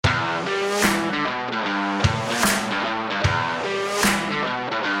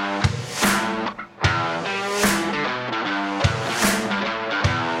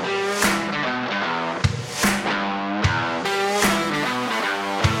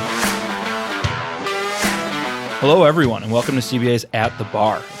Hello, everyone, and welcome to CBA's At the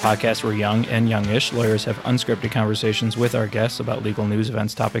Bar, a podcast where young and youngish lawyers have unscripted conversations with our guests about legal news,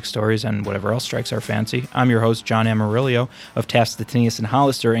 events, topics, stories, and whatever else strikes our fancy. I'm your host, John Amarillo of Taft, Stettinius, and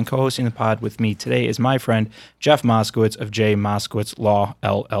Hollister, and co-hosting the pod with me today is my friend, Jeff Moskowitz of J. Moskowitz Law,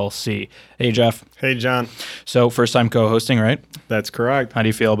 LLC. Hey, Jeff. Hey, John. So, first time co-hosting, right? That's correct. How do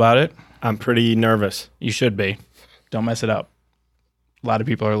you feel about it? I'm pretty nervous. You should be. Don't mess it up. A lot of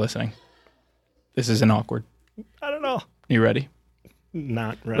people are listening. This isn't awkward. I don't know. You ready?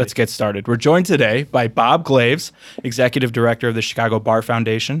 Not ready. Let's get started. We're joined today by Bob Glaves, Executive Director of the Chicago Bar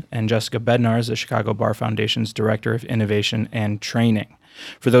Foundation, and Jessica Bednarz, the Chicago Bar Foundation's Director of Innovation and Training.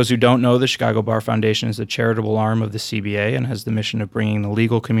 For those who don't know, the Chicago Bar Foundation is a charitable arm of the CBA and has the mission of bringing the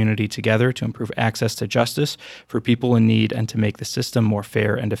legal community together to improve access to justice for people in need and to make the system more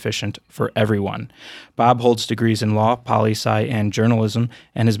fair and efficient for everyone. Bob holds degrees in law, poli-sci, and journalism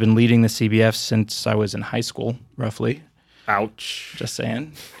and has been leading the CBF since I was in high school, roughly. Ouch. Just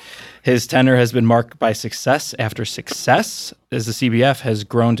saying. His tenure has been marked by success after success, as the CBF has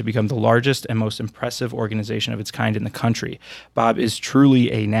grown to become the largest and most impressive organization of its kind in the country. Bob is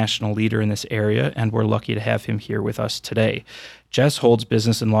truly a national leader in this area, and we're lucky to have him here with us today. Jess holds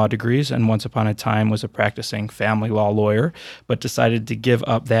business and law degrees and once upon a time was a practicing family law lawyer, but decided to give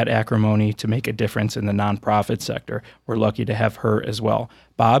up that acrimony to make a difference in the nonprofit sector. We're lucky to have her as well.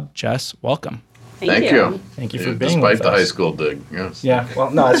 Bob, Jess, welcome. Thank you. Thank you for being with us. Despite the high school dig, yes. Yeah, well,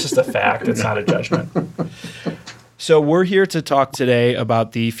 no, it's just a fact. It's not a judgment. So we're here to talk today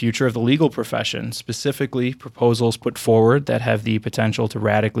about the future of the legal profession, specifically proposals put forward that have the potential to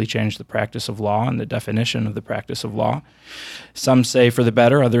radically change the practice of law and the definition of the practice of law. Some say for the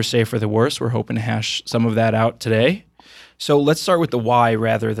better, others say for the worse. We're hoping to hash some of that out today. So let's start with the why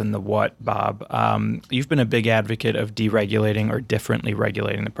rather than the what, Bob. You've been a big advocate of deregulating or differently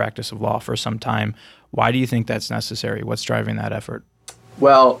regulating the practice of law for some time. Why do you think that's necessary? What's driving that effort?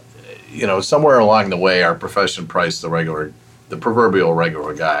 Well, somewhere along the way, our profession priced the proverbial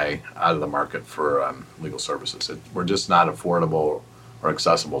regular guy out of the market for legal services. We're just not affordable or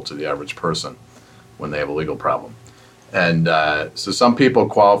accessible to the average person when they have a legal problem. And so some people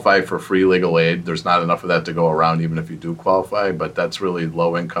qualify for free legal aid. There's not enough of that to go around even if you do qualify, but that's really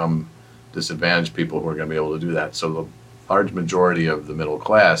low-income, disadvantaged people who are going to be able to do that. So the large majority of the middle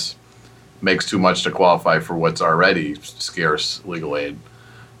class makes too much to qualify for what's already scarce legal aid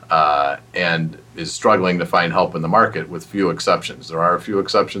and is struggling to find help in the market with few exceptions. There are a few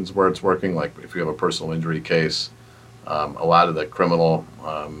exceptions where it's working, like if you have a personal injury case, a lot of the criminal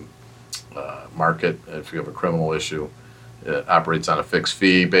market, if you have a criminal issue, it operates on a fixed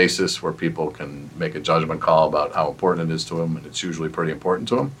fee basis where people can make a judgment call about how important it is to them, and it's usually pretty important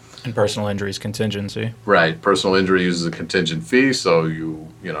to them. And personal injuries contingency. Right. Personal injury uses a contingent fee, so you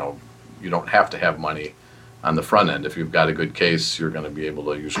don't have to have money on the front end. If you've got a good case, you're going to be able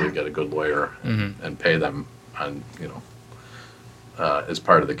to usually get a good lawyer and pay them on as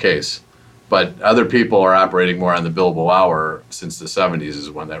part of the case. But other people are operating more on the billable hour since the 70s is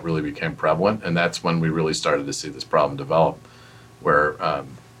when that really became prevalent. And that's when we really started to see this problem develop, where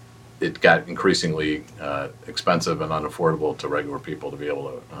it got increasingly expensive and unaffordable to regular people to be able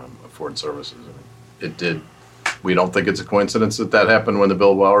to afford services. And it did. We don't think it's a coincidence that happened when the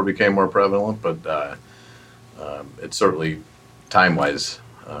billable hour became more prevalent, but it certainly, time-wise,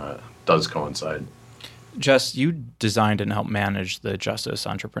 does coincide. Jess, you designed and helped manage the Justice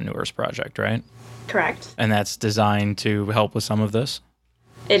Entrepreneurs Project, right? Correct. And that's designed to help with some of this?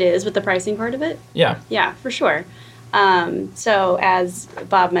 It is, with the pricing part of it? Yeah. Yeah, for sure. So as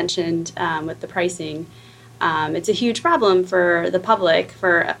Bob mentioned with the pricing, it's a huge problem for the public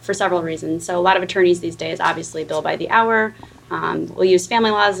for several reasons. So a lot of attorneys these days obviously bill by the hour. We'll use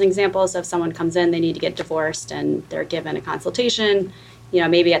family law as an example. So if someone comes in, they need to get divorced and they're given a consultation.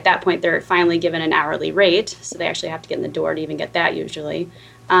 Maybe at that point they're finally given an hourly rate, so they actually have to get in the door to even get that usually.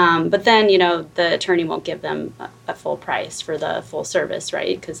 But then, the attorney won't give them a full price for the full service,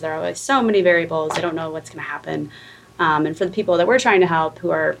 right? Because there are always so many variables. They don't know what's going to happen. And for the people that we're trying to help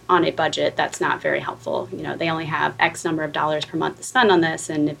who are on a budget, that's not very helpful. They only have X number of dollars per month to spend on this,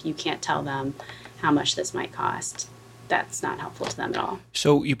 and if you can't tell them how much this might cost, that's not helpful to them at all.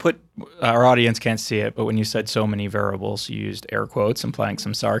 So you put, our audience can't see it, but when you said so many variables, you used air quotes, implying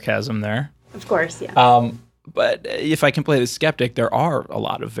some sarcasm there. Of course, yeah. But if I can play the skeptic, there are a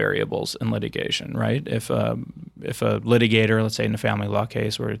lot of variables in litigation, right? If a litigator, let's say in a family law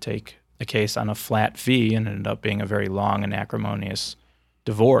case, were to take a case on a flat fee and ended up being a very long and acrimonious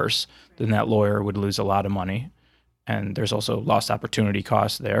divorce, then that lawyer would lose a lot of money. And there's also lost opportunity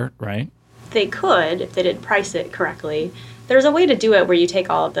costs there, right? they could, if they did price it correctly, there's a way to do it where you take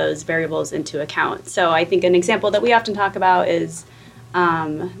all of those variables into account. So I think an example that we often talk about is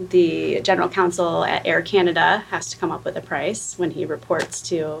the general counsel at Air Canada has to come up with a price when he reports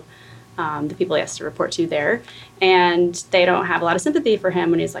to the people he has to report to there. And they don't have a lot of sympathy for him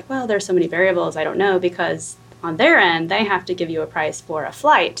when he's like, well, there's so many variables, I don't know, because on their end, they have to give you a price for a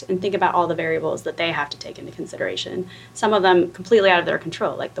flight and think about all the variables that they have to take into consideration. Some of them completely out of their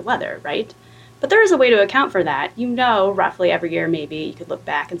control, like the weather, right? But there is a way to account for that. You know, roughly every year, maybe you could look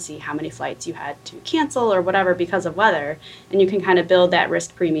back and see how many flights you had to cancel or whatever because of weather, and you can kind of build that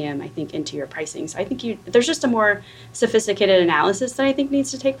risk premium, I think, into your pricing. So I think there's just a more sophisticated analysis that I think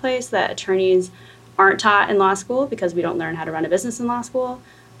needs to take place that attorneys aren't taught in law school because we don't learn how to run a business in law school.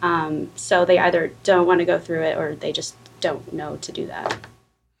 So they either don't want to go through it or they just don't know to do that.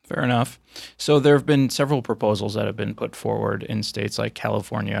 Fair enough. So there have been several proposals that have been put forward in states like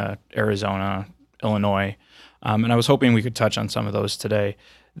California, Arizona, Illinois, and I was hoping we could touch on some of those today.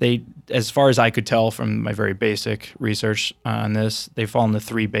 They, as far as I could tell from my very basic research on this, they fall into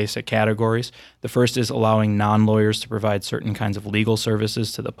three basic categories. The first is allowing non-lawyers to provide certain kinds of legal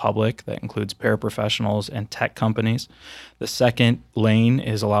services to the public. That includes paraprofessionals and tech companies. The second lane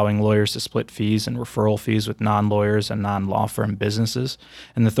is allowing lawyers to split fees and referral fees with non-lawyers and non-law firm businesses.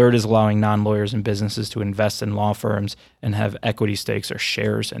 And the third is allowing non-lawyers and businesses to invest in law firms and have equity stakes or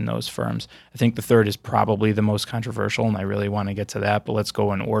shares in those firms. I think the third is probably the most controversial, and I really want to get to that, but let's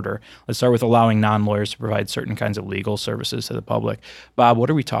go in order. Let's start with allowing non-lawyers to provide certain kinds of legal services to the public. Bob, what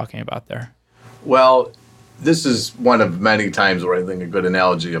are we talking about there? Well, this is one of many times where I think a good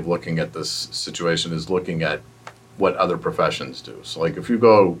analogy of looking at this situation is looking at what other professions do. So like if you've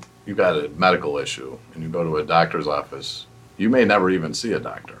got a medical issue and you go to a doctor's office, you may never even see a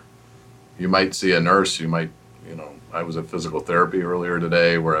doctor. You might see a nurse, I was at physical therapy earlier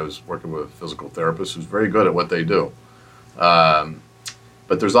today where I was working with a physical therapist who's very good at what they do.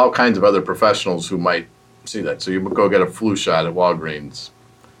 But there's all kinds of other professionals who might see that. So you go get a flu shot at Walgreens.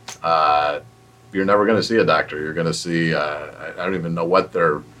 You're never going to see a doctor. You're going to see, I don't even know what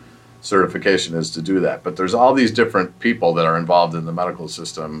their certification is to do that. But there's all these different people that are involved in the medical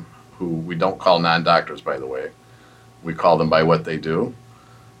system who we don't call non-doctors, by the way. We call them by what they do.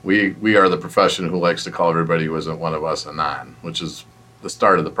 We are the profession who likes to call everybody who isn't one of us a non, which is the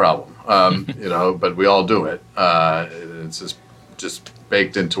start of the problem. But we all do it. It's just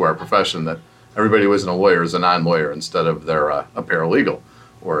baked into our profession that everybody who isn't a lawyer is a non-lawyer instead of they're a paralegal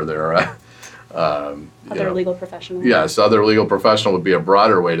or they're Other legal professional. Yes, other legal professional would be a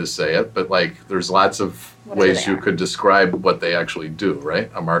broader way to say it, but like there's lots of ways you could describe what they actually do, right?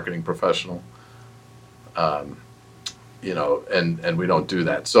 A marketing professional, and we don't do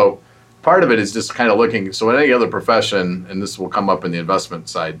that. So part of it is just kind of looking, so in any other profession, and this will come up in the investment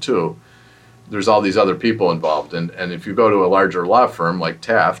side too, there's all these other people involved. And if you go to a larger law firm like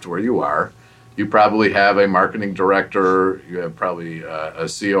Taft, where you are, you probably have a marketing director, you have probably a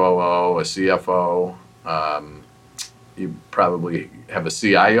COO, a CFO, you probably have a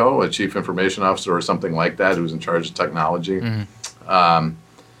CIO, a chief information officer or something like that, who's in charge of technology, a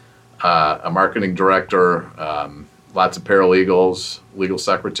marketing director, lots of paralegals, legal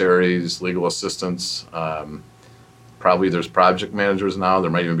secretaries, legal assistants. Probably there's project managers now. There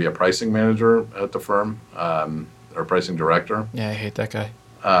might even be a pricing manager at the firm, or pricing director. Yeah, I hate that guy.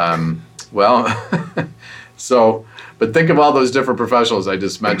 But think of all those different professionals I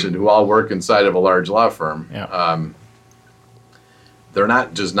just mentioned who all work inside of a large law firm. Yeah. They're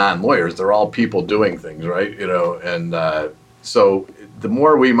not just non-lawyers. They're all people doing things, right? So the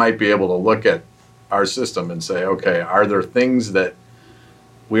more we might be able to look at our system and say, okay, are there things that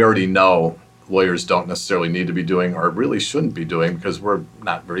we already know lawyers don't necessarily need to be doing or really shouldn't be doing because we're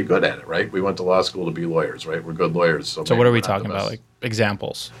not very good at it, right? We went to law school to be lawyers, right? We're good lawyers. So what are we talking about? Like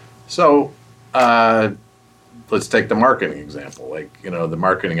examples? So let's take the marketing example, the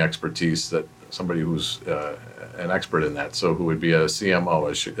marketing expertise that somebody who's an expert in that, so who would be a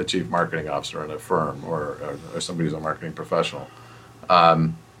CMO, a chief marketing officer in a firm, or somebody who's a marketing professional.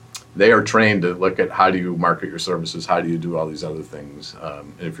 They are trained to look at how do you market your services, how do you do all these other things.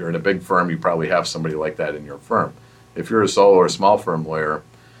 And if you're in a big firm, you probably have somebody like that in your firm. If you're a solo or small firm lawyer,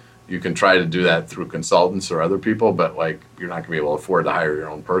 you can try to do that through consultants or other people, but you're not going to be able to afford to hire your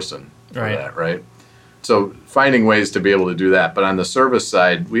own person for that, right? So finding ways to be able to do that. But on the service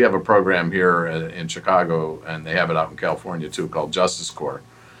side, we have a program here in Chicago, and they have it out in California too, called Justice Corps,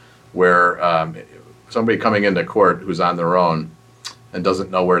 where somebody coming into court who's on their own and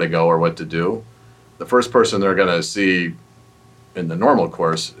doesn't know where to go or what to do, the first person they're going to see in the normal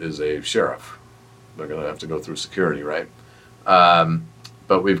course is a sheriff. They're going to have to go through security, right?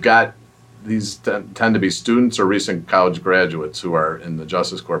 But we've got these tend to be students or recent college graduates who are in the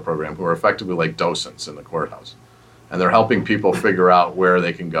Justice Court program who are effectively like docents in the courthouse. And they're helping people figure out where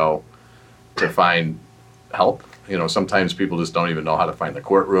they can go to find help. Sometimes people just don't even know how to find the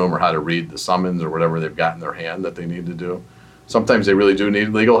courtroom or how to read the summons or whatever they've got in their hand that they need to do. Sometimes they really do need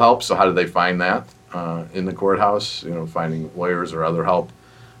legal help, so how do they find that in the courthouse, finding lawyers or other help?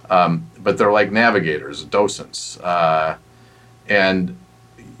 But they're like navigators, docents. And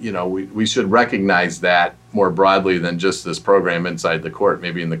we should recognize that more broadly than just this program inside the court,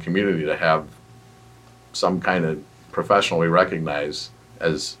 maybe in the community, to have some kind of professional we recognize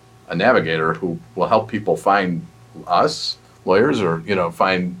as a navigator who will help people find us, lawyers, or,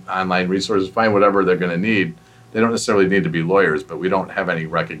 find online resources, find whatever they're going to need. They don't necessarily need to be lawyers, but we don't have any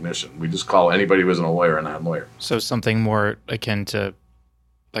recognition. We just call anybody who isn't a lawyer a non-lawyer. So something more akin to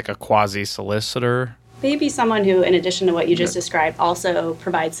like a quasi-solicitor? Maybe someone who, in addition to what you just described, also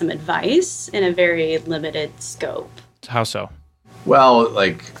provides some advice in a very limited scope. How so? Well,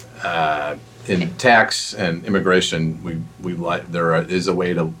 like in tax and immigration, there is a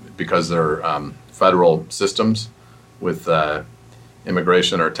way to, because they're federal systems with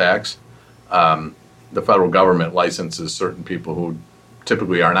immigration or tax, the federal government licenses certain people who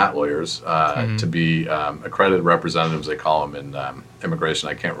typically are not lawyers to be accredited representatives, they call them in immigration.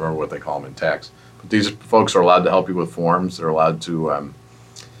 I can't remember what they call them in tax. But these folks are allowed to help you with forms. They're allowed to...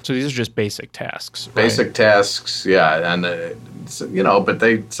 so these are just basic tasks, right? Basic tasks, yeah. And,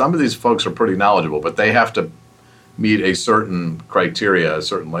 but some of these folks are pretty knowledgeable, but they have to meet a certain criteria, a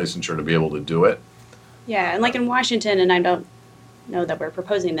certain licensure to be able to do it. Yeah, and like in Washington, and I don't know that we're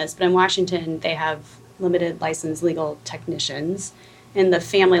proposing this, but in Washington, they have limited licensed legal technicians in the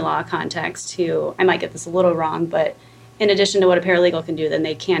family law context who, I might get this a little wrong, but in addition to what a paralegal can do, then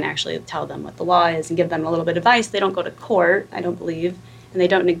they can actually tell them what the law is and give them a little bit of advice. They don't go to court, I don't believe, and they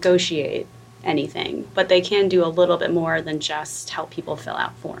don't negotiate anything, but they can do a little bit more than just help people fill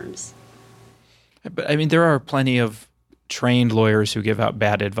out forms. But I mean, there are plenty of trained lawyers who give out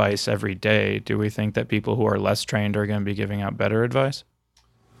bad advice every day. Do we think that people who are less trained are going to be giving out better advice?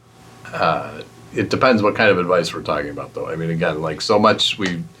 It depends what kind of advice we're talking about, though. I mean, again, like so much,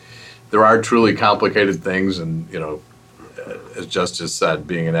 there are truly complicated things, and as Justice said,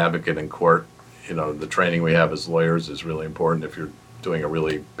 being an advocate in court, the training we have as lawyers is really important. If you're doing a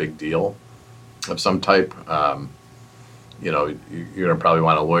really big deal of some type, you're gonna probably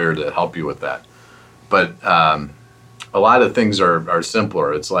want a lawyer to help you with that. But a lot of things are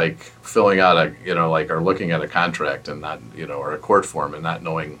simpler. It's like filling out or looking at a contract and not, or a court form and not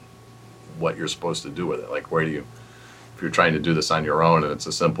knowing what you're supposed to do with it. Like, if you're trying to do this on your own and it's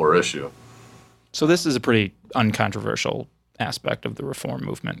a simpler issue. So this is a pretty uncontroversial aspect of the reform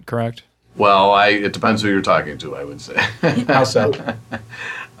movement, correct? Well, it depends who you're talking to, I would say. How so?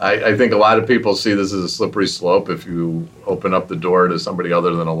 I think a lot of people see this as a slippery slope. If you open up the door to somebody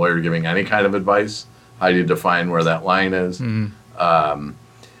other than a lawyer giving any kind of advice, how do you define where that line is?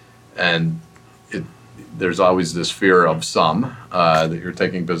 And there's always this fear of some that you're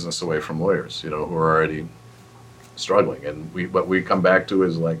taking business away from lawyers, who are already struggling. And what we come back to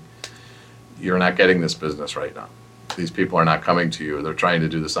is like, you're not getting this business right now. These people are not coming to you. They're trying to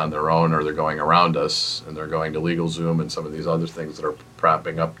do this on their own, or they're going around us, and they're going to LegalZoom and some of these other things that are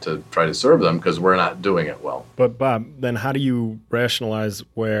propping up to try to serve them because we're not doing it well. But Bob, then how do you rationalize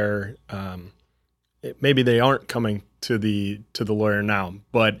where maybe they aren't coming to the lawyer now,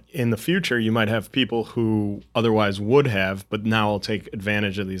 but in the future you might have people who otherwise would have, but now will take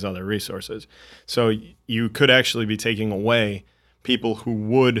advantage of these other resources. So you could actually be taking away people who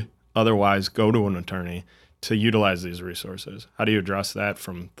would otherwise go to an attorney to utilize these resources. How do you address that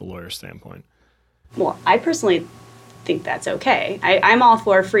from the lawyer standpoint? Well, I personally think that's okay. I'm all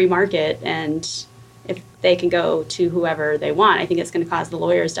for free market, and if they can go to whoever they want, I think it's going to cause the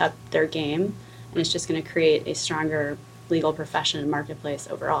lawyers to up their game, and it's just going to create a stronger legal profession and marketplace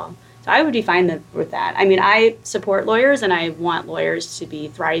overall. So I would be fine with that. I mean, I support lawyers, and I want lawyers to be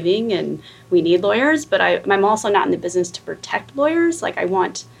thriving, and we need lawyers, but I'm also not in the business to protect lawyers. Like, I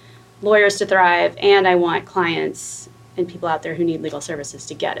want lawyers to thrive, and I want clients and people out there who need legal services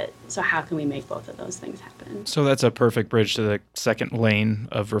to get it. So how can we make both of those things happen? So that's a perfect bridge to the second lane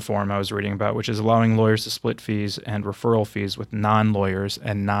of reform I was reading about, which is allowing lawyers to split fees and referral fees with non-lawyers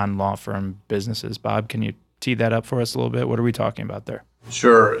and non-law firm businesses. Bob, can you tee that up for us a little bit? What are we talking about there?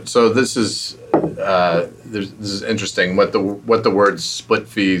 Sure. So this is this is interesting. What the word split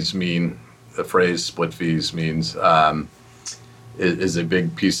fees mean, the phrase split fees means, is a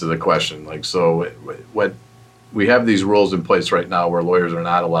big piece of the question. Like, so what we have these rules in place right now where lawyers are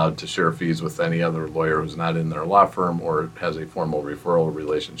not allowed to share fees with any other lawyer who's not in their law firm or has a formal referral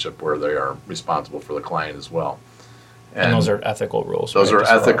relationship where they are responsible for the client as well. And those are ethical rules. Those right?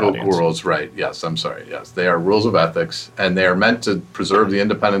 are ethical rules, right? Yes, I'm sorry. Yes, they are rules of ethics, and they are meant to preserve the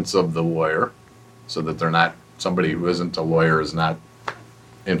independence of the lawyer, so that they're not somebody who isn't a lawyer is not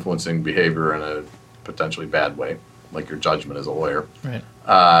influencing behavior in a potentially bad way, like your judgment as a lawyer.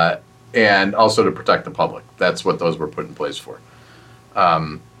 Right. And also to protect the public. That's what those were put in place for.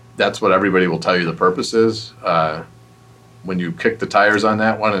 That's what everybody will tell you the purpose is. When you kick the tires on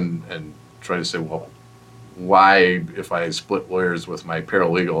that one and try to say, well, why, if I split lawyers with my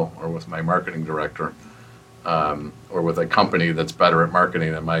paralegal or with my marketing director, or with a company that's better at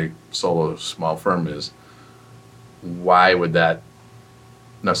marketing than my solo small firm is, why would that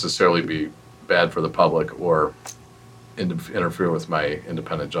necessarily be bad for the public or interfere with my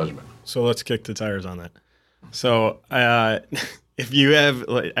independent judgment? So let's kick the tires on that. So if you have,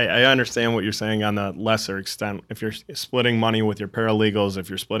 I understand what you're saying on the lesser extent. If you're splitting money with your paralegals, if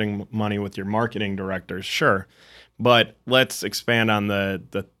you're splitting money with your marketing directors, sure. But let's expand on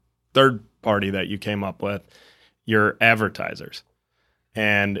the third party that you came up with, your advertisers.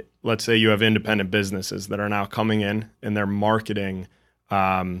 And let's say you have independent businesses that are now coming in and they're marketing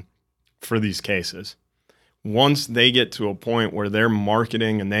for these cases. Once they get to a point where they're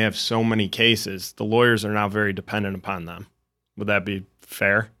marketing and they have so many cases, the lawyers are now very dependent upon them. Would that be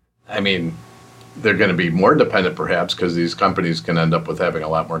fair? I mean, they're going to be more dependent perhaps because these companies can end up with having a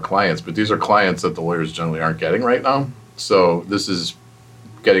lot more clients, but these are clients that the lawyers generally aren't getting right now. So this is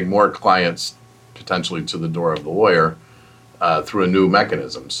getting more clients potentially to the door of the lawyer through a new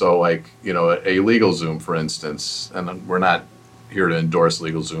mechanism. So like, a LegalZoom, for instance, and we're not here to endorse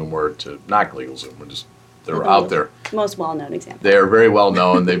LegalZoom or to knock LegalZoom. They're out there. Most well-known example. They are very well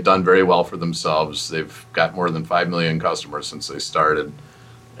known. They've done very well for themselves. They've got more than 5 million customers since they started,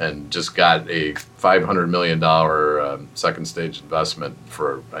 and just got a $500 million second stage investment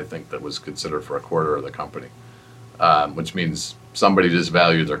for, I think that was considered for a quarter of the company, which means somebody just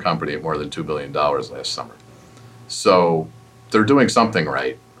valued their company at more than $2 billion last summer. So they're doing something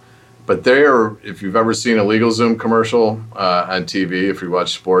right. But if you've ever seen a LegalZoom commercial on TV, if you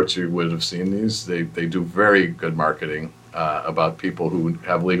watch sports, you would have seen these. They do very good marketing about people who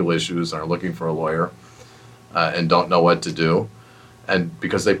have legal issues and are looking for a lawyer and don't know what to do. And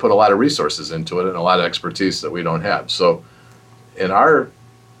because they put a lot of resources into it and a lot of expertise that we don't have. So in our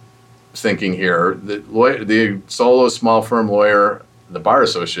thinking here, the solo small firm lawyer, the Bar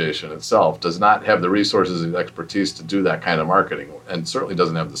Association itself does not have the resources and expertise to do that kind of marketing, and certainly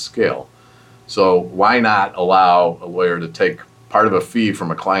doesn't have the scale. So why not allow a lawyer to take part of a fee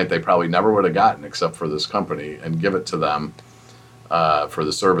from a client they probably never would have gotten except for this company and give it to them for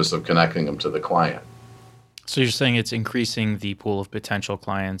the service of connecting them to the client? So you're saying it's increasing the pool of potential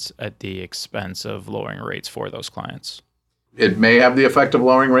clients at the expense of lowering rates for those clients? It may have the effect of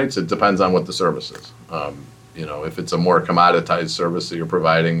lowering rates. It depends on what the service is. If it's a more commoditized service that you're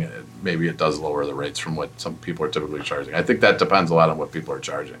providing, maybe it does lower the rates from what some people are typically charging. I think that depends a lot on what people are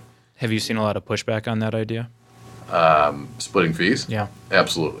charging. Have you seen a lot of pushback on that idea? Splitting fees? Yeah.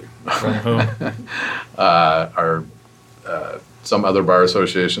 Absolutely. From who? Some other bar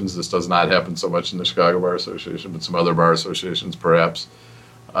associations, this does not happen so much in the Chicago Bar Association, but some other bar associations perhaps,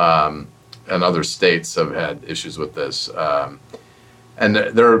 and other states have had issues with this. And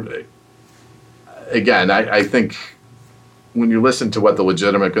again, I think when you listen to what the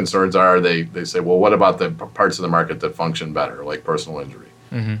legitimate concerns are, they say, well, what about the parts of the market that function better, like personal injury?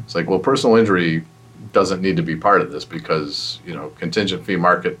 Mm-hmm. It's like, well, personal injury doesn't need to be part of this because, contingent fee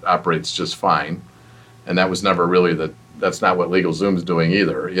market operates just fine. And that was never really that's not what LegalZoom's doing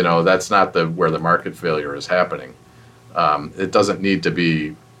either. That's not where the market failure is happening. It doesn't need to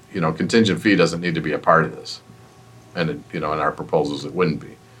be, contingent fee doesn't need to be a part of this. And, in our proposals, it wouldn't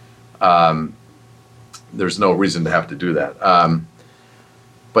be. There's no reason to have to do that.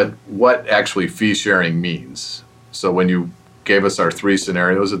 But what actually fee sharing means. So when you gave us our 3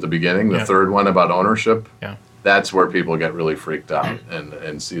 scenarios at the beginning, the third one about ownership, that's where people get really freaked out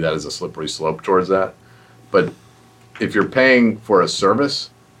and see that as a slippery slope towards that. But if you're paying for a service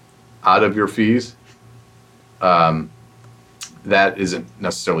out of your fees, that isn't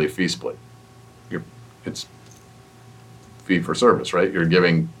necessarily a fee split. It's fee for service, right? You're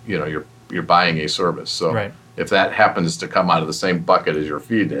giving, you're buying a service. So if that happens to come out of the same bucket as your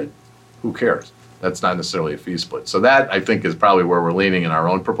fee did, who cares? That's not necessarily a fee split. So that, I think, is probably where we're leaning in our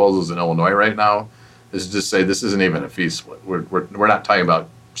own proposals in Illinois right now, is to just say this isn't even a fee split. We're not talking about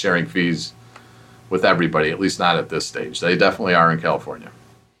sharing fees with everybody, at least not at this stage. They definitely are in California.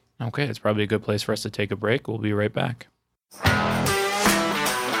 Okay, it's probably a good place for us to take a break. We'll be right back.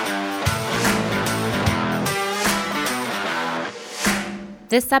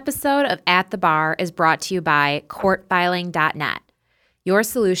 This episode of At the Bar is brought to you by courtfiling.net, your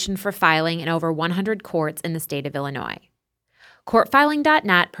solution for filing in over 100 courts in the state of Illinois.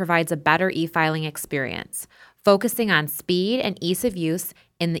 Courtfiling.net provides a better e-filing experience, focusing on speed and ease of use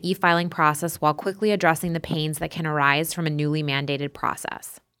in the e-filing process while quickly addressing the pains that can arise from a newly mandated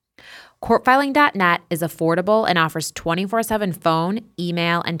process. Courtfiling.net is affordable and offers 24/7 phone,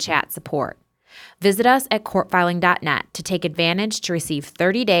 email, and chat support. Visit us at courtfiling.net to take advantage to receive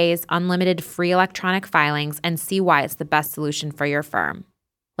 30 days unlimited free electronic filings and see why it's the best solution for your firm.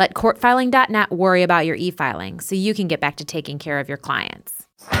 Let courtfiling.net worry about your e-filing so you can get back to taking care of your clients.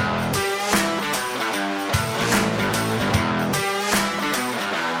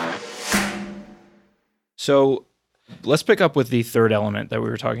 So let's pick up with the third element that we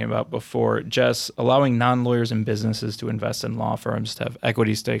were talking about before. Jess, allowing non-lawyers and businesses to invest in law firms, to have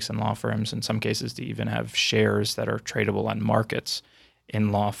equity stakes in law firms, in some cases to even have shares that are tradable on markets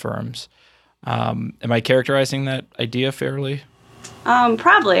in law firms. Am I characterizing that idea fairly?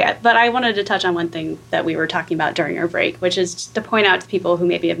 Probably, but I wanted to touch on one thing that we were talking about during our break, which is to point out to people who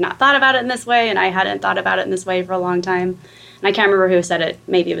maybe have not thought about it in this way, and I hadn't thought about it in this way for a long time. And I can't remember who said it.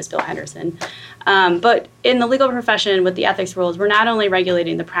 Maybe it was Bill Henderson. But in the legal profession with the ethics rules, we're not only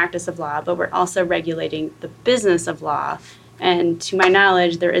regulating the practice of law, but we're also regulating the business of law. And to my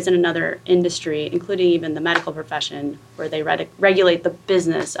knowledge, there isn't another industry, including even the medical profession, where they regulate the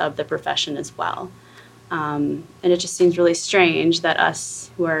business of the profession as well. And it just seems really strange that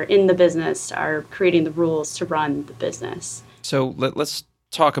us who are in the business are creating the rules to run the business. So let's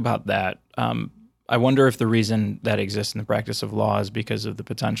talk about that. I wonder if the reason that exists in the practice of law is because of the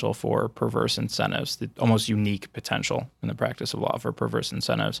potential for perverse incentives, the almost unique potential in the practice of law for perverse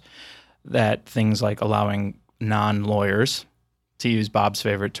incentives, that things like allowing non-lawyers, to use Bob's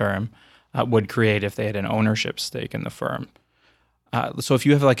favorite term, would create if they had an ownership stake in the firm. So if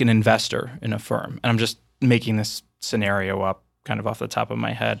you have like an investor in a firm, and I'm just making this scenario up kind of off the top of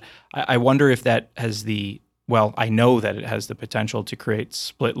my head, I wonder if that has I know that it has the potential to create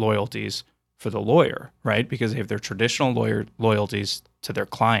split loyalties for the lawyer, right? Because they have their traditional loyalties to their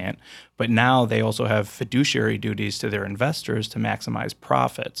client, but now they also have fiduciary duties to their investors to maximize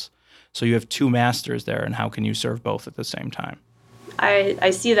profits. So you have two masters there, and how can you serve both at the same time? I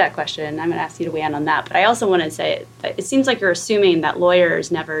see that question. I'm going to ask you to weigh in on that. But I also want to say it seems like you're assuming that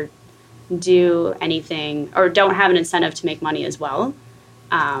lawyers never do anything or don't have an incentive to make money as well.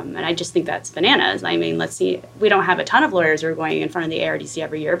 And I just think that's bananas. I mean, let's see. We don't have a ton of lawyers who are going in front of the ARDC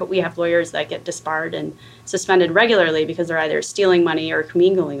every year, but we have lawyers that get disbarred and suspended regularly because they're either stealing money or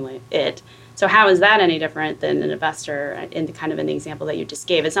commingling it. So how is that any different than an investor in the example that you just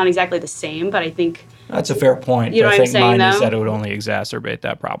gave? It's not exactly the same, but I think that's a fair point. You know what I'm saying, mine is that it would only exacerbate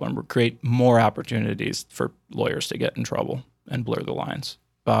that problem, or create more opportunities for lawyers to get in trouble and blur the lines.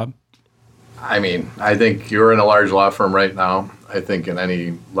 Bob? I mean, I think you're in a large law firm right now. I think in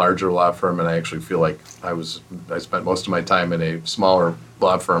any larger law firm, and I actually feel like I spent most of my time in a smaller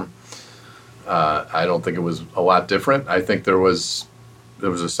law firm. I don't think it was a lot different. I think there was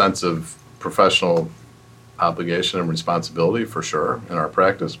a sense of professional obligation and responsibility for sure in our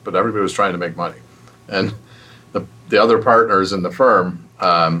practice, but everybody was trying to make money. And the other partners in the firm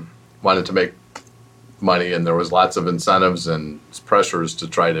wanted to make money, and there was lots of incentives and pressures to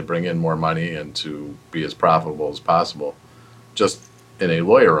try to bring in more money and to be as profitable as possible, just in a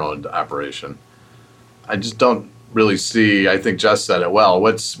lawyer-owned operation. I just don't really see, I think Jess said it well,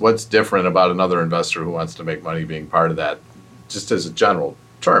 what's different about another investor who wants to make money being part of that, just as a general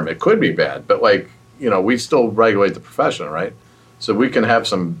term. It could be bad, but we still regulate the profession, right? So we can have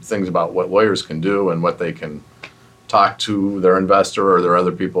some things about what lawyers can do and what they can talk to their investor or their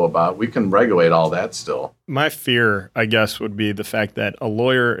other people about. We can regulate all that still. My fear, I guess, would be the fact that a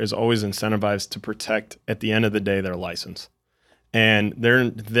lawyer is always incentivized to protect, at the end of the day, their license. And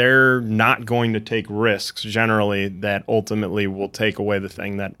they're not going to take risks, generally, that ultimately will take away the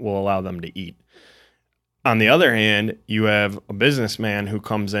thing that will allow them to eat. On the other hand, you have a businessman who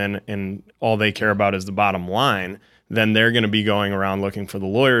comes in and all they care about is the bottom line. Then they're going to be going around looking for the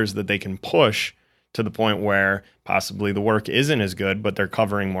lawyers that they can push to the point where possibly the work isn't as good, but they're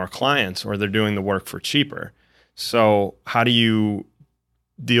covering more clients or they're doing the work for cheaper. So how do you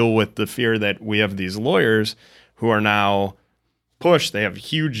deal with the fear that we have these lawyers who are now pushed? They have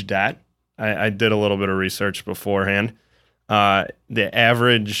huge debt. I did a little bit of research beforehand. The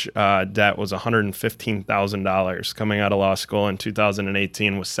average debt was $115,000 coming out of law school in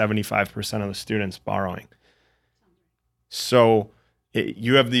 2018, with 75% of the students borrowing. So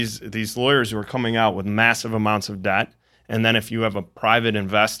you have these lawyers who are coming out with massive amounts of debt, and then if you have a private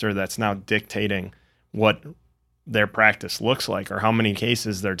investor that's now dictating what their practice looks like or how many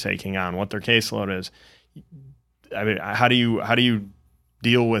cases they're taking on, what their caseload is, I mean, how do you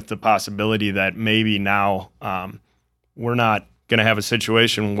deal with the possibility that maybe now we're not going to have a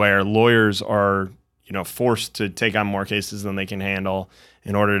situation where lawyers are, forced to take on more cases than they can handle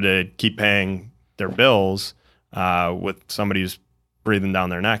in order to keep paying their bills with somebody who's breathing down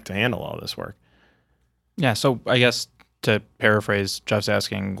their neck to handle all this work? Yeah, so I guess to paraphrase, Jeff's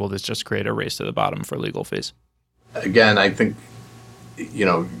asking, will this just create a race to the bottom for legal fees? Again, I think,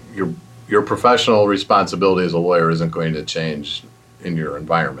 your professional responsibility as a lawyer isn't going to change in your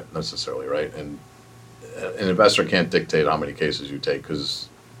environment necessarily, right? And an investor can't dictate how many cases you take because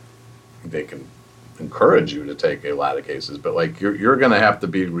they can encourage you to take a lot of cases, but like you're going to have to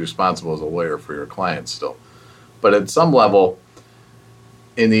be responsible as a lawyer for your clients still. But at some level,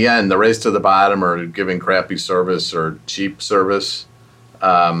 in the end, the race to the bottom or giving crappy service or cheap service,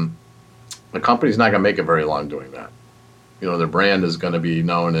 the company's not going to make it very long doing that. Their brand is going to be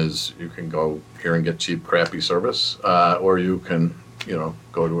known as, you can go here and get cheap, crappy service, or you can,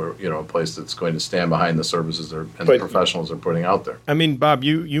 go to a place that's going to stand behind the services the professionals are putting out there. I mean, Bob,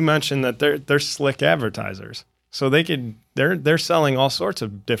 you mentioned that they're slick advertisers, so they're selling all sorts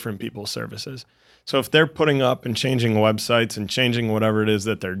of different people's services. So if they're putting up and changing websites and changing whatever it is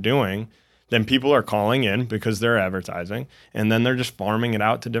that they're doing, then people are calling in because they're advertising, and then they're just farming it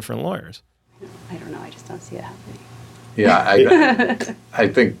out to different lawyers. I don't know. I just don't see it happening. Yeah, I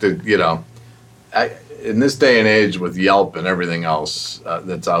think that, in this day and age with Yelp and everything else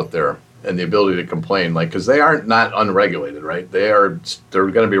that's out there and the ability to complain, because they aren't not unregulated, right? They're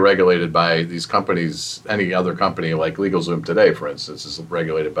going to be regulated by these companies. Any other company like LegalZoom today, for instance, is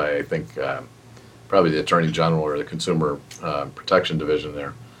regulated by, I think, probably the Attorney General or the Consumer Protection Division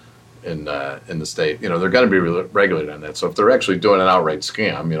there in the state. They're going to be regulated on that. So if they're actually doing an outright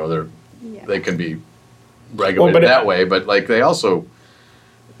scam, they can be regulated that way. But they also,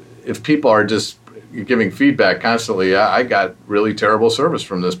 if people are just giving feedback constantly, I got really terrible service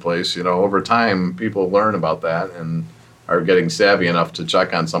from this place. Over time, people learn about that and are getting savvy enough to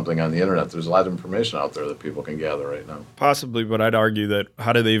check on something on the internet. There's a lot of information out there that people can gather right now. Possibly, but I'd argue that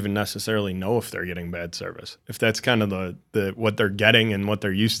how do they even necessarily know if they're getting bad service? If that's kind of the what they're getting and what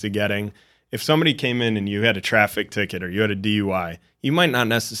they're used to getting. If somebody came in and you had a traffic ticket or you had a DUI, you might not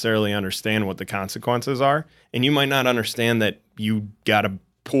necessarily understand what the consequences are, and you might not understand that you got a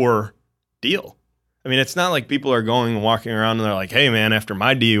poor deal. I mean, it's not like people are going and walking around and they're like, hey, man, after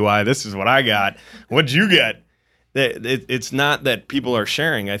my DUI, this is what I got. What'd you get? It's not that people are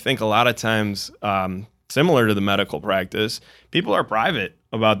sharing. I think a lot of times, similar to the medical practice, people are private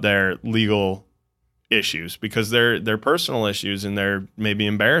about their legal issues because they're personal issues and they're maybe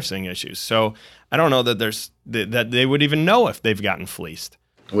embarrassing issues. So I don't know that that they would even know if they've gotten fleeced.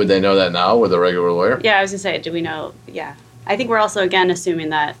 Would they know that now with a regular lawyer? Yeah, I was going to say, do we know? Yeah. I think we're also, again, assuming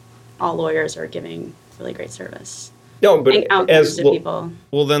that all lawyers are giving really great service. No, but as people.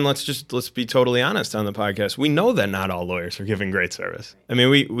 Well, then let's be totally honest on the podcast. We know that not all lawyers are giving great service. I mean,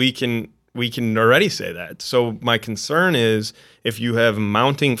 we can already say that. So my concern is if you have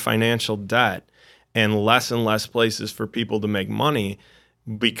mounting financial debt and less places for people to make money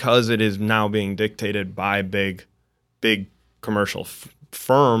because it is now being dictated by big commercial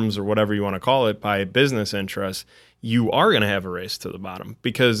firms or whatever you want to call it, by business interests, you are going to have a race to the bottom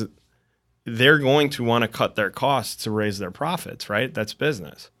because they're going to want to cut their costs to raise their profits, right? That's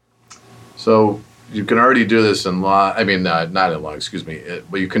business. So you can already do this in law. I mean, not in law, excuse me.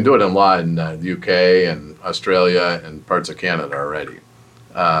 But you can do it in law in the UK and Australia and parts of Canada already.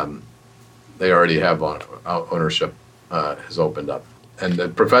 They already have ownership has opened up. And the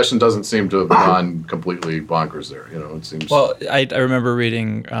profession doesn't seem to have gone completely bonkers there. It seems. Well, I remember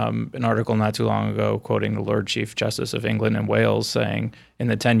reading an article not too long ago quoting the Lord Chief Justice of England and Wales saying, in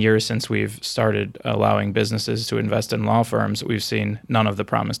the 10 years since we've started allowing businesses to invest in law firms, we've seen none of the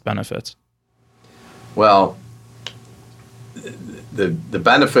promised benefits. Well, the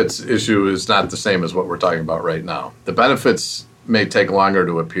benefits issue is not the same as what we're talking about right now. The benefits may take longer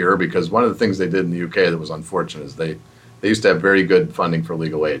to appear because one of the things they did in the UK that was unfortunate is they used to have very good funding for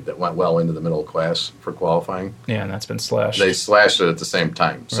legal aid that went well into the middle class for qualifying. Yeah, and that's been slashed. They slashed it at the same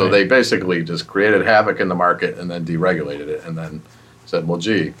time. So They basically just created havoc in the market and then deregulated it and then said, well,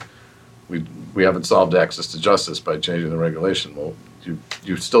 gee, we haven't solved access to justice by changing the regulation. Well,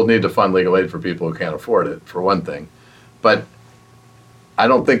 you still need to fund legal aid for people who can't afford it, for one thing. But I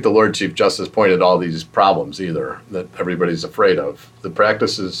don't think the Lord Chief Justice pointed all these problems either that everybody's afraid of. The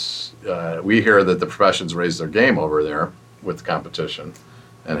practices, we hear that the professions raised their game over there, with competition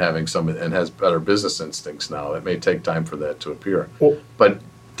and having and has better business instincts now. It may take time for that to appear. Well, but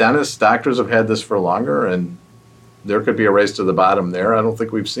dentists, doctors have had this for longer, and there could be a race to the bottom there. I don't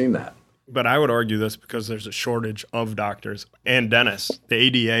think we've seen that. But I would argue this because there's a shortage of doctors and dentists. The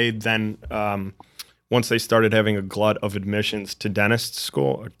ADA then, once they started having a glut of admissions to dentist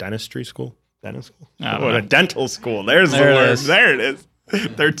school or dentistry school, dentist school, a dental school. There's the word. There it is.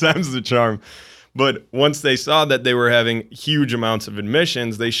 Third time's the charm. But once they saw that they were having huge amounts of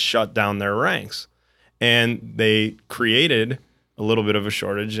admissions, they shut down their ranks, and they created a little bit of a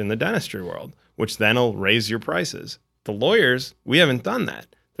shortage in the dentistry world, which then will raise your prices. The lawyers, we haven't done that.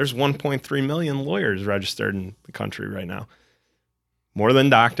 There's 1.3 million lawyers registered in the country right now. More than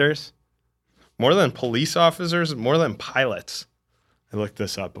doctors, more than police officers, more than pilots. I looked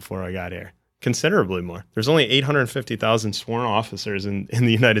this up before I got here. Considerably more. There's only 850,000 sworn officers in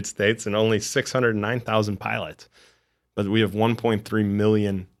the United States and only 609,000 pilots. But we have 1.3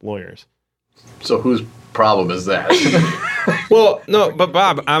 million lawyers. So whose problem is that? Well, no, but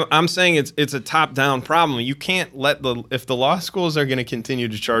Bob, I'm saying it's a top-down problem. You can't if the law schools are going to continue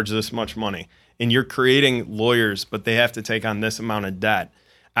to charge this much money and you're creating lawyers, but they have to take on this amount of debt,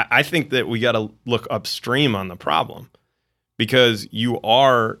 I think that we got to look upstream on the problem, because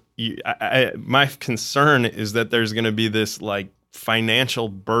my concern is that there's going to be this like financial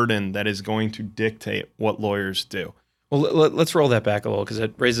burden that is going to dictate what lawyers do. Well, let's roll that back a little because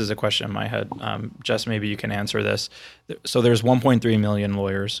it raises a question in my head. Jess, maybe you can answer this. So there's 1.3 million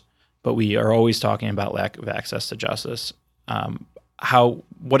lawyers, but we are always talking about lack of access to justice.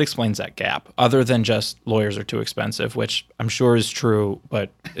 What explains that gap, other than just lawyers are too expensive, which I'm sure is true, but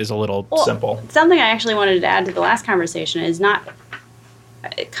is a little simple? Something I actually wanted to add to the last conversation is not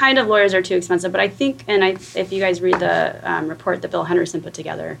kind of lawyers are too expensive, but I think, if you guys read the report that Bill Henderson put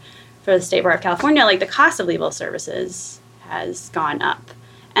together for the State Bar of California, like the cost of legal services has gone up.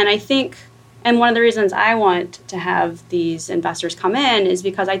 And I think, and one of the reasons I want to have these investors come in is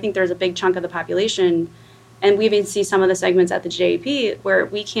because I think there's a big chunk of the population, and we even see some of the segments at the JEP where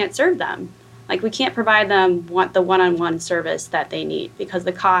we can't serve them. Like we can't provide them the one-on-one service that they need because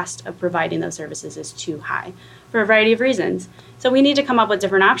the cost of providing those services is too high for a variety of reasons. So we need to come up with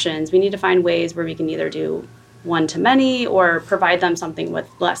different options. We need to find ways where we can either do one-to-many or provide them something with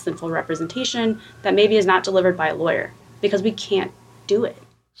less than full representation that maybe is not delivered by a lawyer because we can't do it.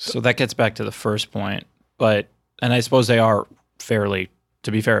 So that gets back to the first point, and I suppose they are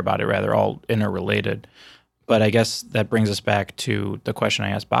to be fair about it, rather all interrelated. But I guess that brings us back to the question I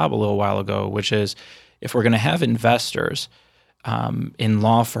asked Bob a little while ago, which is if we're going to have investors in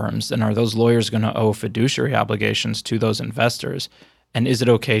law firms, then are those lawyers going to owe fiduciary obligations to those investors? And is it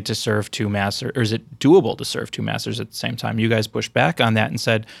okay to serve two masters, or is it doable to serve two masters at the same time? You guys pushed back on that and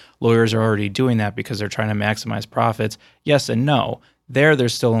said lawyers are already doing that because they're trying to maximize profits. Yes and no.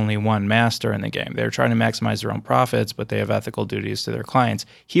 There's still only one master in the game. They're trying to maximize their own profits, but they have ethical duties to their clients.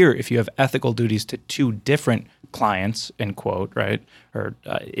 Here, if you have ethical duties to two different clients, in quote, right, or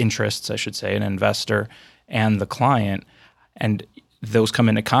interests, I should say, an investor and the client, and those come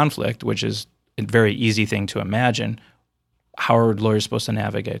into conflict, which is a very easy thing to imagine, how are lawyers supposed to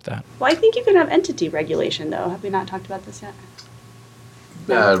navigate that? Well, I think you can have entity regulation, though. Have we not talked about this yet?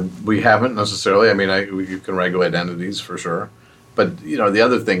 We haven't necessarily. I mean, you can regulate entities for sure. But, the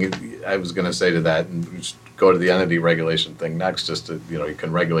other thing I was going to say to that, and just go to the entity regulation thing next, just to, you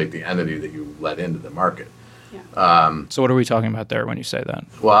can regulate the entity that you let into the market. Yeah. So what are we talking about there when you say that?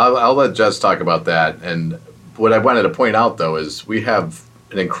 Well, I'll let Jess talk about that. And what I wanted to point out, though, is we have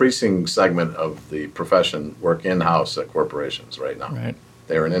an increasing segment of the profession work in-house at corporations right now. Right.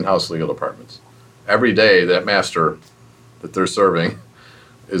 They're in in-house legal departments. Every day, that master that they're serving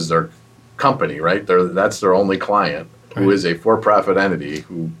is their company, right? That's their only client, who is a for-profit entity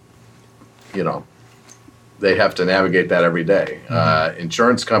who, they have to navigate that every day. Mm-hmm.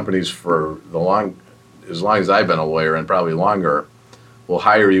 Insurance companies as long as I've been a lawyer and probably longer, will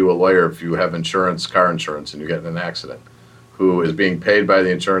hire you a lawyer if you have insurance, car insurance, and you get in an accident, who is being paid by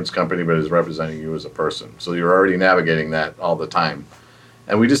the insurance company but is representing you as a person. So you're already navigating that all the time.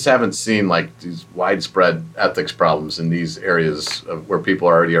 And we just haven't seen like these widespread ethics problems in these areas where people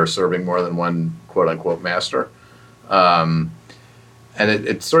already are serving more than one quote-unquote master. And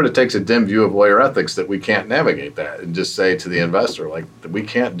it sort of takes a dim view of lawyer ethics that we can't navigate that and just say to the investor, like, we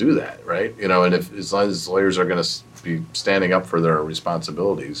can't do that, right? And as long as lawyers are going to be standing up for their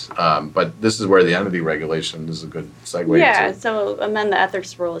responsibilities. But this is where the entity regulation is a good segue. Yeah, so amend the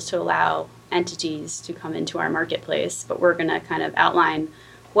ethics rules to allow entities to come into our marketplace, but we're going to kind of outline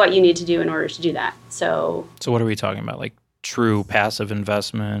what you need to do in order to do that. So what are we talking about? Like true passive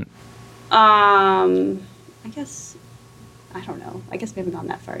investment? I guess I don't know. I guess we haven't gone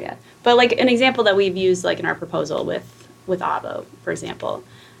that far yet. But like an example that we've used like in our proposal with Avvo, for example,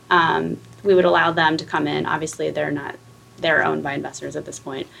 we would allow them to come in. Obviously, they're owned by investors at this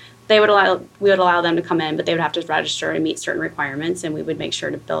point. We would allow them to come in, but they would have to register and meet certain requirements, and we would make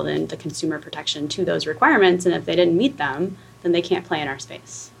sure to build in the consumer protection to those requirements. And if they didn't meet them, then they can't play in our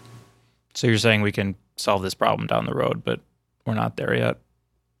space. So you're saying we can solve this problem down the road, but we're not there yet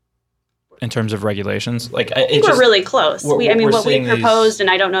in terms of regulations. Like I think we're really close. What we proposed, and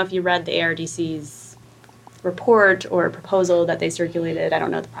I don't know if you read the ARDC's report or proposal that they circulated. I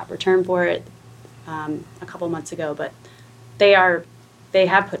don't know the proper term for it a couple months ago, but they have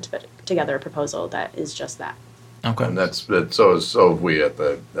put together a proposal that is just that. Okay. And that's so we at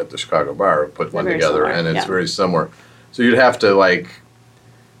the Chicago Bar put one together, and it's very similar. So you'd have to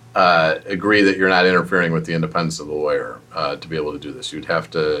agree that you're not interfering with the independence of the lawyer to be able to do this. You'd have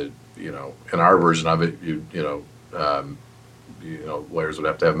to, in our version of it, lawyers would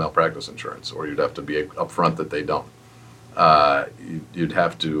have to have malpractice insurance, or you'd have to be upfront that they don't. You'd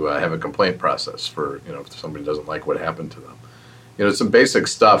have to have a complaint process for, if somebody doesn't like what happened to them. Some basic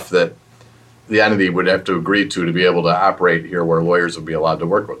stuff that the entity would have to agree to be able to operate here where lawyers would be allowed to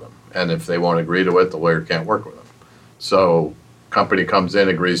work with them. And if they won't agree to it, the lawyer can't work with them. So company comes in,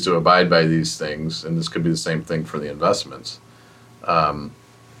 agrees to abide by these things, and this could be the same thing for the investments.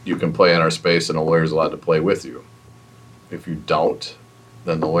 You can play in our space, and a lawyer's allowed to play with you. If you don't,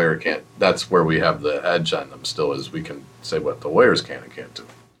 then the lawyer can't. That's where we have the edge on them still, is we can say what the lawyers can and can't do.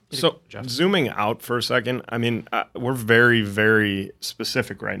 So zooming out for a second, I mean, we're very, very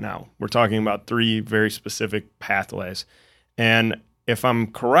specific right now. We're talking about 3 very specific pathways. And if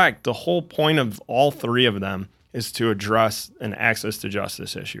I'm correct, the whole point of all 3 of them is to address an access to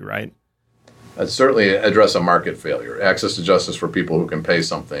justice issue, right? I'd certainly address a market failure. Access to justice for people who can pay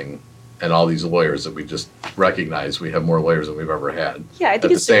something, and all these lawyers that we just recognize we have more lawyers than we've ever had. Yeah, I think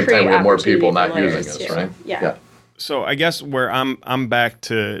at it's the same time we have more people not using us, too. right? Yeah. So I guess where I'm back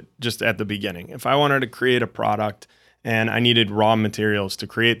to just at the beginning. If I wanted to create a product and I needed raw materials to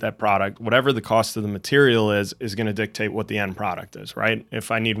create that product, whatever the cost of the material is going to dictate what the end product is, right?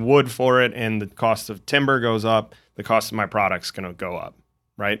 If I need wood for it and the cost of timber goes up, the cost of my product's going to go up,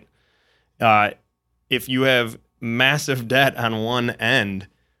 right? If you have massive debt on one end,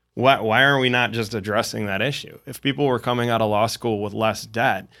 why are we not just addressing that issue? If people were coming out of law school with less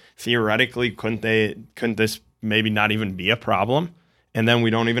debt, theoretically, couldn't this maybe not even be a problem? And then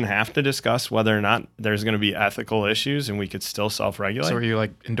we don't even have to discuss whether or not there's going to be ethical issues, and we could still self-regulate. So are you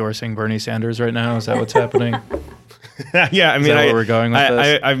endorsing Bernie Sanders right now? Is that what's happening? Yeah, I mean, is that where we're going with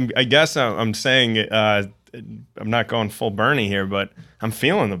this? I guess I'm saying I'm not going full Bernie here, but I'm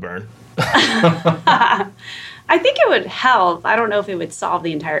feeling the burn. I think it would help. I don't know if it would solve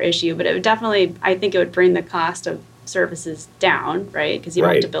the entire issue, but it would definitely, I think it would bring the cost of services down, right? Because you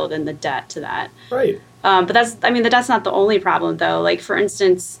don't have to build in the debt to that. Right. But the debt's not the only problem, though. Like, for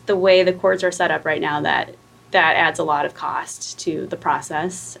instance, the way the courts are set up right now, that adds a lot of cost to the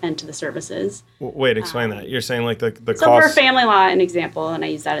process and to the services. Wait, explain that. You're saying the cost. So for family law, an example, and I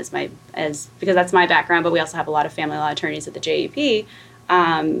use that as because that's my background, but we also have a lot of family law attorneys at the JEP.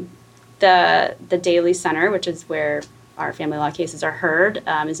 The Daly Center, which is where our family law cases are heard,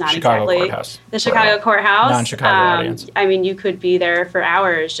 is not Chicago exactly courthouse. The Chicago courthouse. Non-Chicago audience. I mean, you could be there for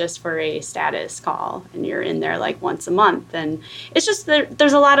hours just for a status call, and you're in there once a month, and it's just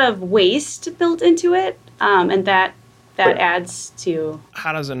there's a lot of waste built into it, and that adds to.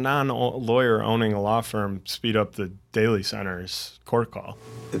 How does a non-lawyer owning a law firm speed up the Daly Center's court call?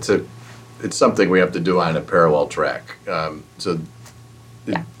 It's something we have to do on a parallel track.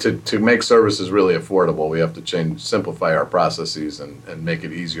 To make services really affordable, we have to simplify our processes and make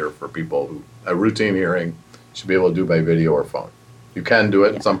it easier for people who a routine hearing should be able to do by video or phone. You can do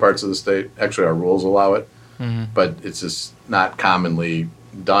it in some parts of the state. Actually, our rules allow it, but it's just not commonly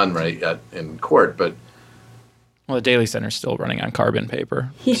done right yet in court. But well, the Daly Center's still running on carbon paper.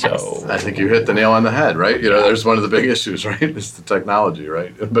 Yes. So I think you hit the nail on the head, right? There's one of the big issues, right? It's the technology,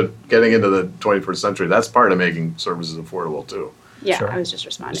 right? But getting into the 21st century, that's part of making services affordable too. Yeah, Sure. I was just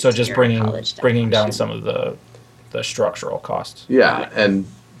responding. So to just your bringing college debt down question. some of the structural costs. Yeah, and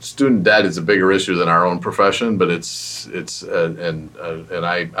student debt is a bigger issue than our own profession, but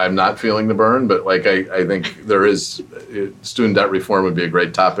I'm not feeling the burn, but I think there is student debt reform would be a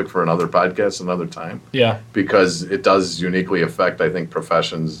great topic for another podcast another time. Yeah. Because it does uniquely affect, I think,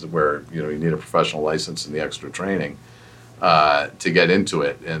 professions where you need a professional license and the extra training to get into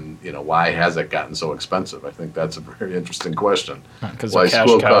it, and why has it gotten so expensive? I think that's a very interesting question. Because Why of cash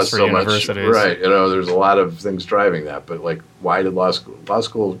school cows costs for so much, universities, right? There's a lot of things driving that, but why did law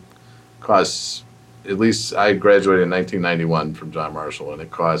school costs at least I graduated in 1991 from John Marshall, and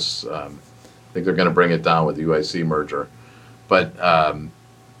it costs, I think they're going to bring it down with the UIC merger, but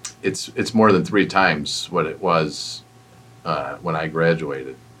it's more than 3 times what it was when I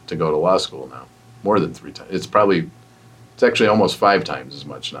graduated to go to law school now. More than 3 times. It's actually almost 5 times as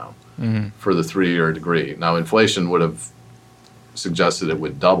much now for the 3-year degree. Now, inflation would have suggested it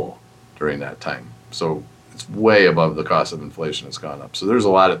would double during that time. So it's way above the cost of inflation. It's gone up. So there's a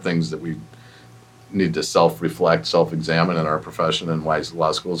lot of things that we need to self-reflect, self-examine in our profession and why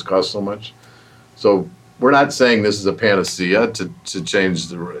law schools cost so much. So we're not saying this is a panacea to change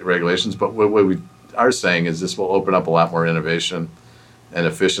the regulations, but what we are saying is this will open up a lot more innovation and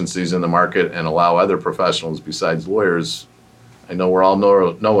efficiencies in the market and allow other professionals besides lawyers. I know we're all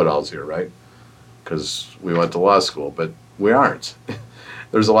know-it-alls here, right? Because we went to law school, but we aren't.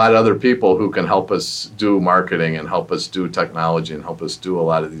 There's a lot of other people who can help us do marketing and help us do technology and help us do a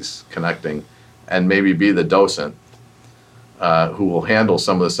lot of these connecting and maybe be the docent who will handle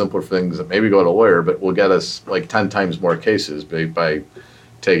some of the simpler things that maybe go to a lawyer, but will get us like 10 times more cases by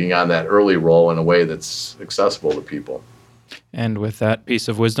taking on that early role in a way that's accessible to people. And with that piece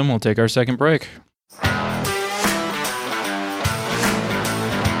of wisdom, we'll take our second break.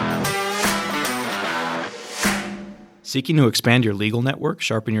 Seeking to expand your legal network,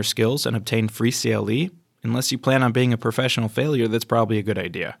 sharpen your skills, and obtain free CLE? Unless you plan on being a professional failure, that's probably a good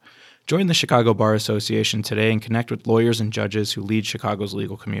idea. Join the Chicago Bar Association today and connect with lawyers and judges who lead Chicago's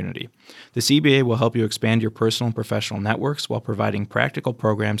legal community. The CBA will help you expand your personal and professional networks while providing practical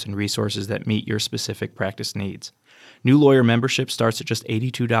programs and resources that meet your specific practice needs. New lawyer membership starts at just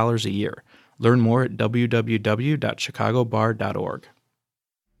 $82 a year. Learn more at www.chicagobar.org.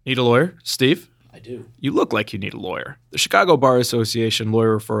 Need a lawyer? Steve? I do. You look like you need a lawyer. The Chicago Bar Association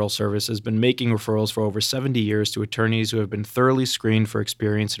Lawyer Referral Service has been making referrals for over 70 years to attorneys who have been thoroughly screened for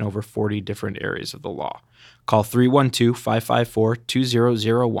experience in over 40 different areas of the law. Call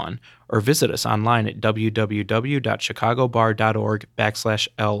 312-554-2001 or visit us online at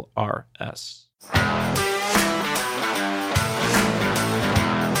www.chicagobar.org/LRS.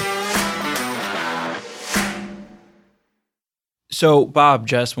 So, Bob,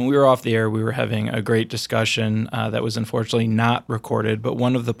 Jess, when we were off the air, we were having a great discussion that was unfortunately not recorded, but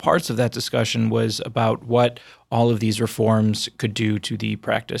one of the parts of that discussion was about what all of these reforms could do to the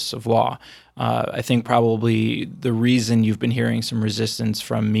practice of law. I think probably the reason you've been hearing some resistance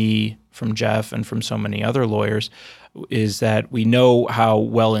from me, from Jeff, and from so many other lawyers is that we know how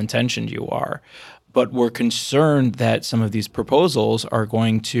well-intentioned you are, but we're concerned that some of these proposals are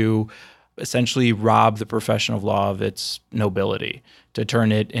going to essentially rob the profession of law of its nobility, to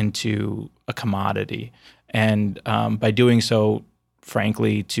turn it into a commodity. And by doing so,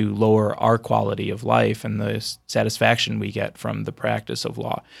 frankly, to lower our quality of life and the satisfaction we get from the practice of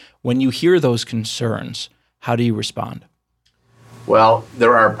law. When you hear those concerns, how do you respond? Well,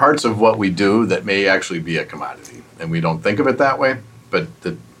 there are parts of what we do that may actually be a commodity, and we don't think of it that way, but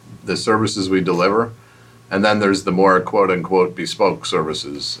the services we deliver, and then there's the more quote-unquote bespoke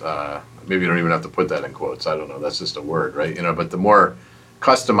services. Maybe you don't even have to put that in quotes. I don't know. That's just a word, right? But the more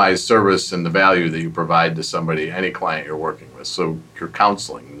customized service and the value that you provide to somebody, any client you're working with. So your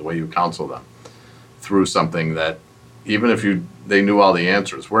counseling, the way you counsel them through something that even if they knew all the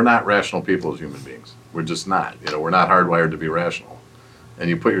answers, we're not rational people as human beings. We're just not. We're not hardwired to be rational. And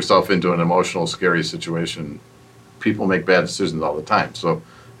you put yourself into an emotional, scary situation, people make bad decisions all the time. So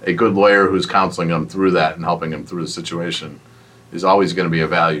a good lawyer who's counseling them through that and helping them through the situation is always going to be a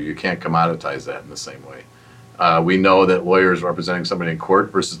value. You can't commoditize that in the same way. We know that lawyers representing somebody in court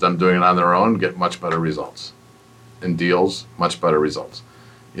versus them doing it on their own get much better results. In deals, much better results.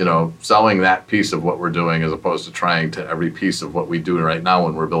 Selling that piece of what we're doing as opposed to trying to every piece of what we do right now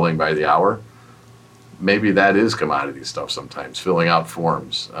when we're billing by the hour, maybe that is commodity stuff sometimes, filling out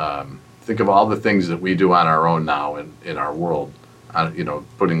forms. Think of all the things that we do on our own now in our world,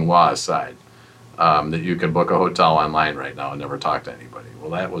 putting law aside. That you can book a hotel online right now and never talk to anybody. Well,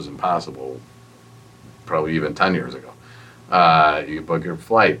 that was impossible probably even 10 years ago. You book your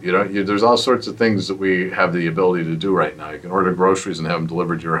flight. There's all sorts of things that we have the ability to do right now. You can order groceries and have them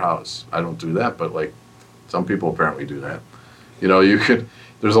delivered to your house. I don't do that, but some people apparently do that.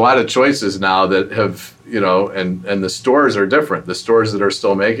 There's a lot of choices now that have, and the stores are different. The stores that are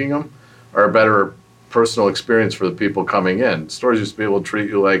still making them are a better personal experience for the people coming in. Stores used to be able to treat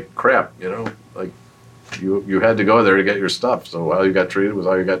you like crap, you had to go there to get your stuff. So how you got treated was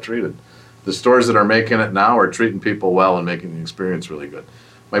how you got treated. The stores that are making it now are treating people well and making the experience really good.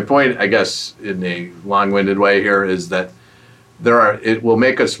 My point, I guess, in a long-winded way here is that it will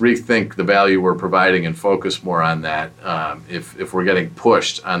make us rethink the value we're providing and focus more on that if we're getting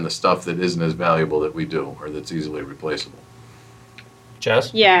pushed on the stuff that isn't as valuable that we do or that's easily replaceable.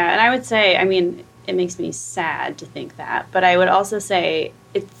 Jess? Yeah, and I would say, I mean, it makes me sad to think that, but I would also say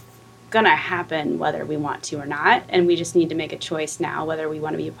it's going to happen whether we want to or not, and we just need to make a choice now whether we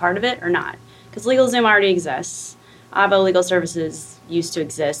want to be a part of it or not. Because LegalZoom already exists. Abo Legal Services used to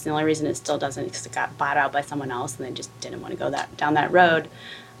exist. The only reason it still doesn't is because it got bought out by someone else and they just didn't want to go down that road.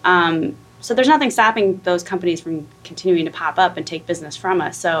 So there's nothing stopping those companies from continuing to pop up and take business from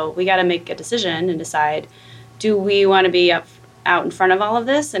us. So we got to make a decision and decide, do we want to be out in front of all of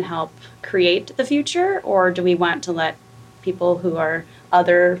this and help create the future, or do we want to let people who are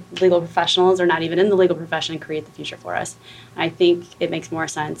other legal professionals or not even in the legal profession create the future for us? I think it makes more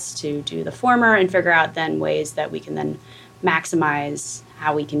sense to do the former and figure out then ways that we can then maximize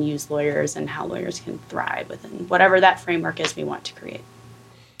how we can use lawyers and how lawyers can thrive within whatever that framework is we want to create.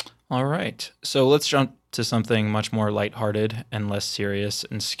 All right. So let's jump to something much more lighthearted and less serious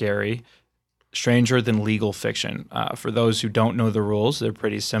and scary. Stranger Than Legal Fiction. For those who don't know the rules, they're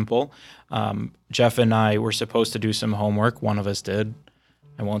pretty simple. Jeff and I were supposed to do some homework. One of us did.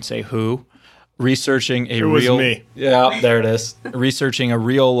 I won't say who. Researching a real... It was me. Yeah, there it is. Researching a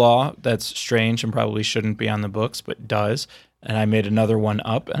real law that's strange and probably shouldn't be on the books, but does. And I made another one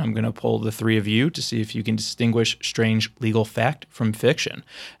up, and I'm going to poll the three of you to see if you can distinguish strange legal fact from fiction.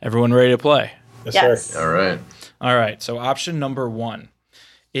 Everyone ready to play? Yes. Sir. All right. So option number 1.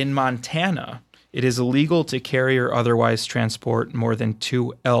 In Montana, it is illegal to carry or otherwise transport more than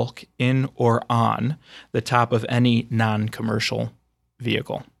 2 elk in or on the top of any non-commercial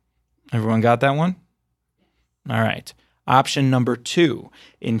vehicle. Everyone got that one? All right. Option number 2.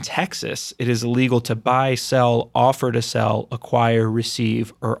 In Texas, it is illegal to buy, sell, offer to sell, acquire,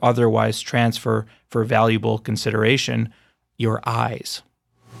 receive, or otherwise transfer for valuable consideration your eyes.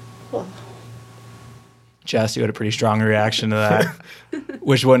 Cool. Jess, you had a pretty strong reaction to that.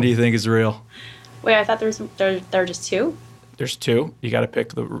 Which one do you think is real? Wait, I thought there were just 2? There's 2. You got to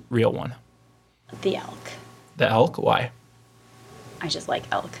pick the real one. The elk. The elk? Why? I just like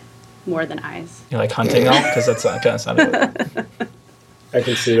elk more than eyes. You like hunting elk? Because that's kind of sounded. I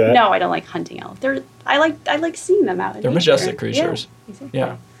can see that. No, I don't like hunting elk. I like seeing them out. They're majestic creatures. Yeah, exactly.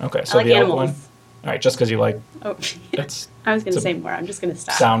 Yeah. Okay. I So like the elk animals. one. All right. Just because you like. Oh, It's I was going to it's a say more. I'm just going to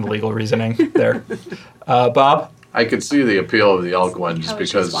stop. sound legal reasoning there. Bob. I could see the appeal of the elk one just Probably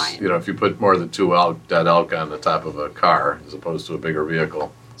because, choose lion. if you put more than 2 dead elk on the top of a car as opposed to a bigger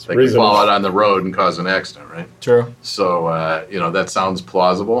vehicle, they can reasonable. fall out on the road and cause an accident, right? True. So, that sounds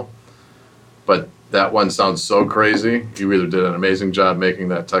plausible, but that one sounds so crazy. You either did an amazing job making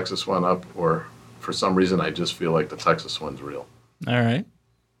that Texas one up, or for some reason, I just feel like the Texas one's real. All right.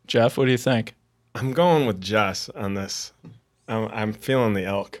 Jeff, what do you think? I'm going with Jess on this. I'm feeling the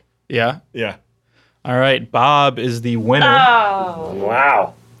elk. Yeah. Yeah. All right. Bob is the winner. Oh.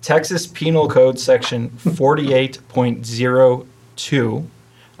 Wow. Texas Penal Code Section 48.02.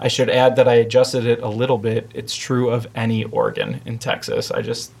 I should add that I adjusted it a little bit. It's true of any organ in Texas. I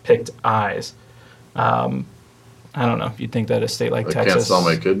just picked eyes. I don't know if you'd think that a state like I Texas. can't sell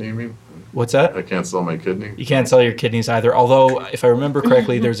my kidney, you mean? What's that? I can't sell my kidney? You can't sell your kidneys either. Although, if I remember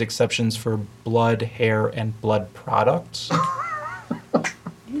correctly, there's exceptions for blood, hair, and blood products.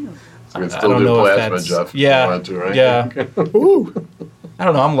 So you can I still don't do know if plasma, that's- Jeff. if yeah, You want to, right? yeah. Ooh. I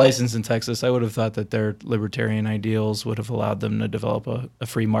don't know. I'm licensed in Texas. I would have thought that their libertarian ideals would have allowed them to develop a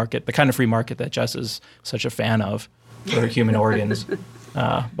free market, the kind of free market that Jess is such a fan of for human organs,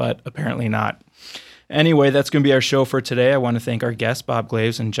 but apparently not. Anyway, that's going to be our show for today. I want to thank our guests, Bob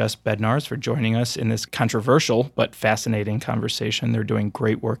Glaves and Jess Bednarz, for joining us in this controversial but fascinating conversation. They're doing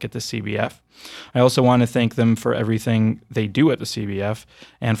great work at the CBF. I also want to thank them for everything they do at the CBF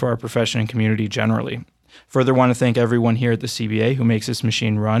and for our profession and community generally. Further, want to thank everyone here at the CBA who makes this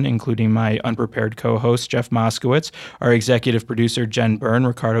machine run, including my unprepared co-host, Jeff Moskowitz, our executive producer, Jen Byrne,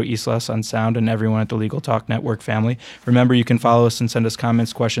 Ricardo Islas on sound, and everyone at the Legal Talk Network family. Remember, you can follow us and send us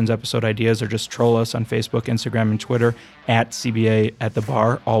comments, questions, episode ideas, or just troll us on Facebook, Instagram, and Twitter at CBA at the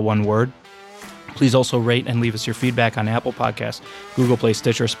bar, all one word. Please also rate and leave us your feedback on Apple Podcasts, Google Play,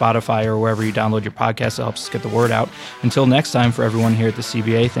 Stitcher, Spotify, or wherever you download your podcasts. It helps us get the word out. Until next time, for everyone here at the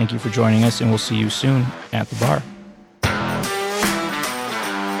CBA, thank you for joining us, and we'll see you soon at the bar.